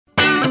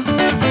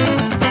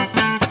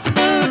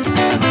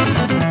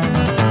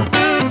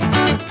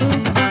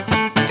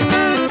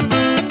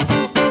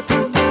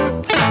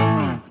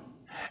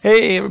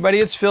Hey everybody,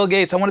 it's Phil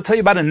Gates. I want to tell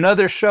you about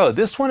another show.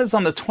 This one is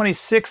on the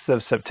 26th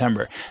of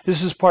September.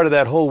 This is part of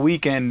that whole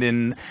weekend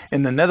in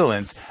the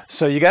Netherlands.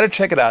 So you got to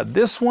check it out.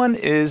 This one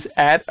is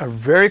at a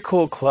very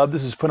cool club.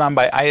 This is put on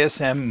by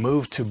ISM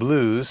Move to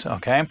Blues,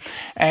 okay?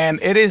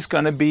 And it is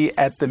going to be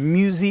at the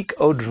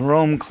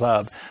Muziekodroom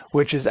Club,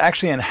 which is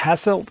actually in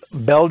Hasselt,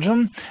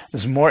 Belgium.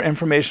 There's more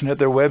information at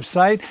their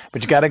website,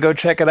 but you got to go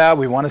check it out.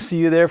 We want to see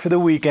you there for the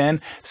weekend,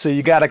 so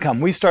you got to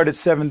come. We start at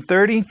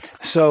 7:30,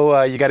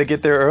 so you got to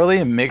get there early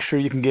and make sure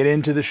you can get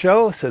into the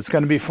show, so it's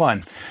going to be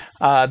fun.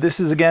 This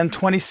is again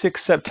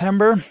 26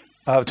 September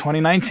of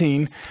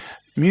 2019,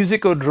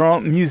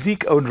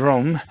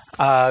 Muziekodroom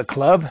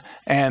Club,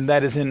 and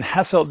that is in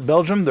Hasselt,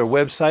 Belgium. Their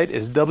website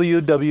is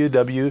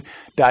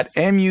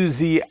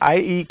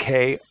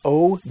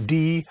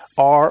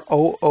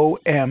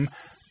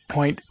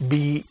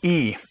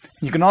www.muziekodroom.be.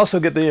 You can also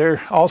get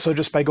there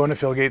just by going to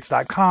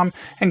philgates.com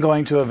and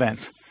going to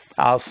events.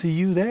 I'll see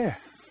you there.